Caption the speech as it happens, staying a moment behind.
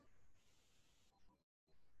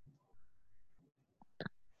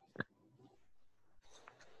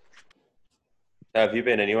How have you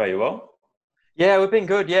been anyway? You well? Yeah, we've been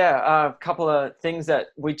good. Yeah, a couple of things that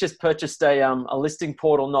we just purchased a listing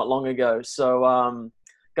portal not long ago. So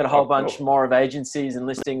got a whole Oh, bunch cool. more of agencies and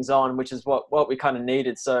listings on, which is what we kind of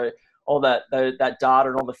needed. So all that data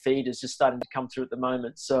and all the feed is just starting to come through at the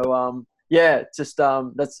moment. So yeah, just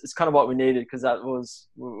that's it's kind of what we needed because that was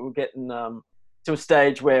we were getting to a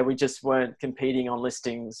stage where we just weren't competing on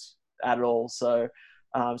listings at all. So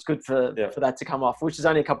it's good Yeah. for that to come off, which is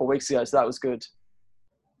only a couple of weeks ago. So that was good.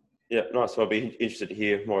 Yeah, nice. Well, I'll be interested to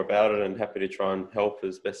hear more about it and happy to try and help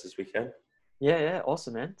as best as we can. Yeah, yeah,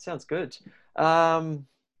 awesome, man. Sounds good. Um,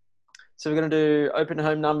 so we're going to do open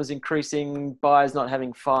home numbers increasing, buyers not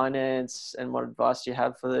having finance, and what advice do you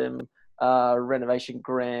have for them? Renovation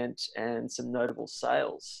grant and some notable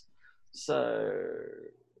sales. So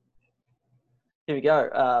here we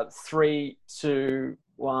go. Three, two,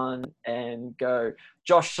 one, and go.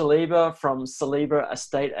 Josh Saliba from Saliba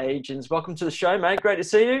Estate Agents. Welcome to the show, mate. Great to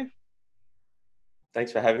see you.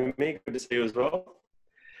 Thanks for having me. Good to see you as well.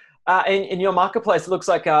 In your marketplace, it looks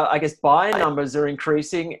like I guess buyer numbers are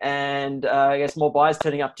increasing, and I guess more buyers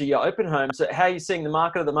turning up to your open homes. So how are you seeing the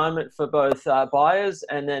market at the moment for both buyers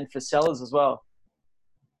and then for sellers as well?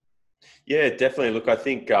 Yeah, definitely. Look, I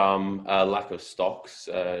think lack of stocks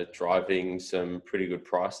driving some pretty good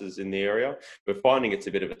prices in the area. We're finding it's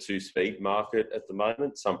a bit of a two-speed market at the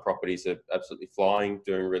moment. Some properties are absolutely flying,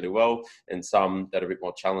 doing really well, and some that are a bit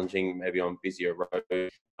more challenging, maybe on busier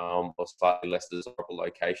roads or slightly less desirable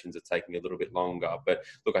locations, are taking a little bit longer. But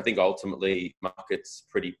look, I think ultimately market's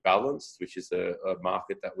pretty balanced, which is a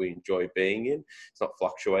market that we enjoy being in. It's not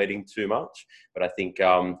fluctuating too much, but I think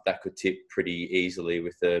that could tip pretty easily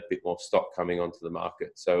with a bit more stock coming onto the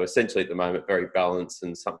market. So essentially at the moment, very balanced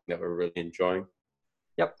and something that we're really enjoying.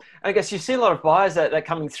 Yep. I guess you see a lot of buyers that are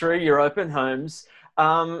coming through your open homes.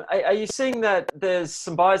 Are you seeing that there's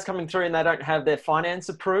some buyers coming through and they don't have their finance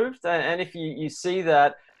approved? And if you see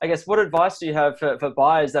that, I guess what advice do you have for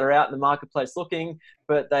buyers that are out in the marketplace looking,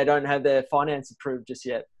 but they don't have their finance approved just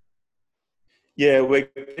yet? Yeah, we're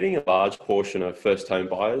getting a large portion of first home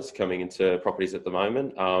buyers coming into properties at the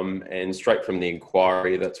moment. And straight from the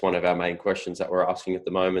inquiry, that's one of our main questions that we're asking at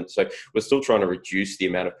the moment. So we're still trying to reduce the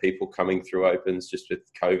amount of people coming through opens just with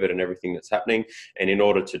COVID and everything that's happening. And in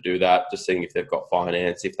order to do that, just seeing if they've got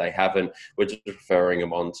finance. If they haven't, we're just referring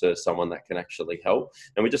them on to someone that can actually help.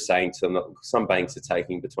 And we're just saying to them that some banks are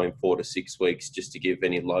taking between 4 to 6 weeks just to give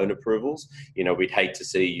any loan approvals. You know, we'd hate to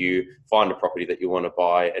see you find a property that you want to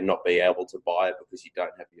buy and not be able to buy it because you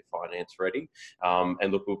don't have your finance ready.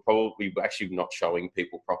 And look, we're actually not showing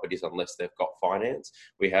people properties unless they've got finance.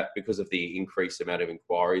 We have, because of the increased amount of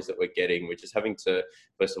inquiries that we're getting, we're just having to,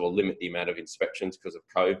 first of all, limit the amount of inspections because of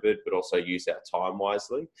COVID, but also use our time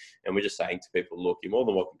wisely. And we're just saying to people, look, you're more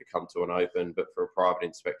than welcome to come to an open, but for a private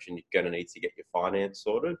inspection, you're going to need to get your finance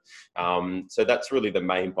sorted. So that's really the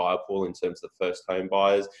main buyer pool in terms of the first home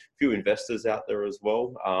buyers. Few investors out there as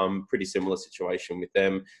well. Pretty similar situation with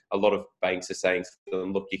them. A lot of banks are saying to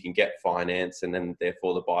them, look, you can get finance, and then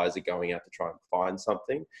therefore the buyers are going out to try and find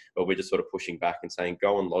something. But we're just sort of pushing back and saying,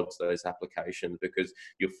 go and lodge those applications, because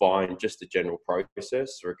you'll find just the general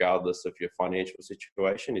process, regardless of your financial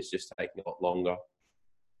situation, is just taking a lot longer.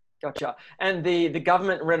 Gotcha. And the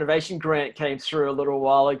government renovation grant came through a little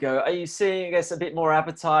while ago. Are you seeing, I guess, a bit more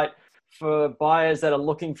appetite for buyers that are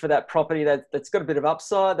looking for that property that's got a bit of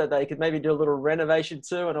upside that they could maybe do a little renovation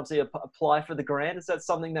to and obviously apply for the grant? Is that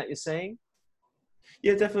something that you're seeing?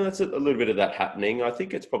 Yeah, definitely. That's a little bit of that happening. I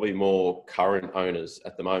think it's probably more current owners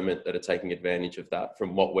at the moment that are taking advantage of that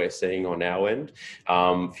from what we're seeing on our end.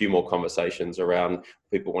 A few more conversations around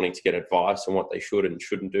people wanting to get advice on what they should and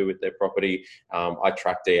shouldn't do with their property. I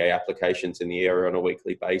track DA applications in the area on a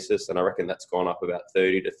weekly basis, and I reckon that's gone up about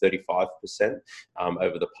 30 to 35%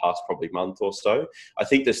 over the past probably month or so. I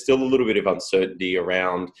think there's still a little bit of uncertainty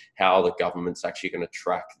around how the government's actually going to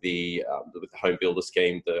track with the home builder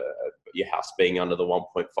scheme, your house being under the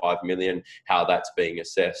 1.5 million, how that's being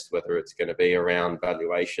assessed, whether it's going to be around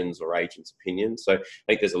valuations or agents' opinions. So I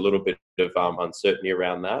think there's a little bit of uncertainty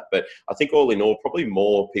around that. But I think all in all, probably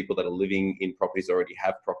more people that are living in properties already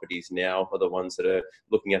have properties now are the ones that are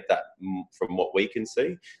looking at that from what we can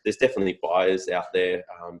see. There's definitely buyers out there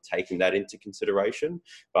taking that into consideration.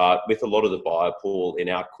 But with a lot of the buyer pool in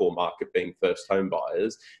our core market being first home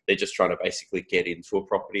buyers, they're just trying to basically get into a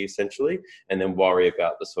property essentially and then worry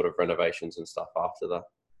about the sort of renovations and stuff after that.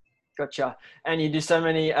 Gotcha. And you do so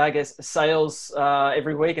many, I guess, sales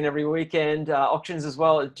every week and every weekend, auctions as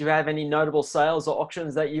well. Do you have any notable sales or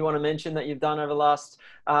auctions that you want to mention that you've done over the last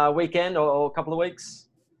weekend or couple of weeks?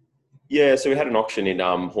 Yeah, so we had an auction in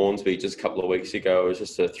Hornsby just a couple of weeks ago. It was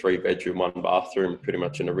just a 3-bedroom, 1-bathroom, pretty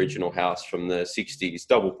much an original house from the 60s,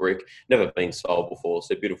 double brick, never been sold before.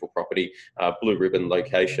 So beautiful property, blue ribbon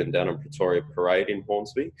location down in Pretoria Parade in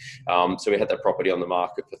Hornsby. So we had that property on the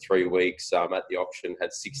market for 3 weeks. At the auction,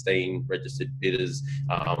 had 16 registered bidders,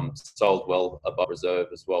 sold well above reserve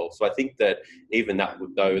as well. So I think that even that,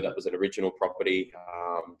 though that was an original property,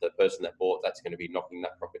 the person that bought that's going to be knocking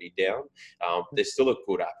that property down. There's still a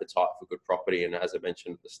good appetite for good property. And as I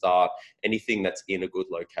mentioned at the start, anything that's in a good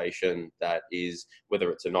location that is,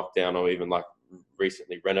 whether it's a knockdown or even like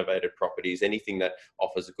recently renovated properties, anything that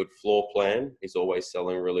offers a good floor plan is always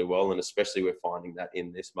selling really well. And especially we're finding that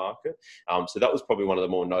in this market. So that was probably one of the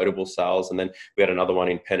more notable sales. And then we had another one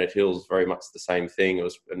in Pennant Hills, very much the same thing. It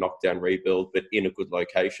was a knockdown rebuild, but in a good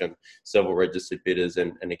location, several registered bidders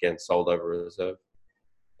and again, sold over reserve.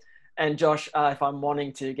 And Josh, if I'm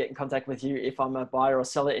wanting to get in contact with you, if I'm a buyer or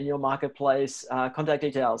seller in your marketplace, contact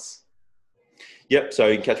details. Yep, so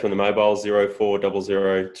you can catch me on the mobile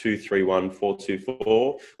 0400 231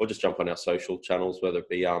 424, or just jump on our social channels, whether it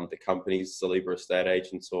be the companies, Saliba Estate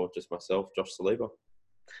Agents, or just myself, Josh Saliba.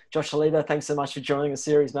 Josh Saliba, thanks so much for joining the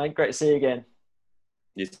series, mate. Great to see you again.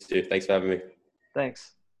 You too. Thanks for having me.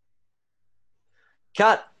 Thanks.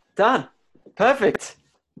 Cut. Done. Perfect.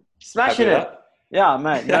 Smashing it. Yeah,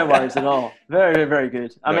 mate. No worries at all. Very, very, very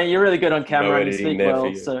good. I mean, you're really good on camera and you speak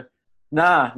well. So, nah.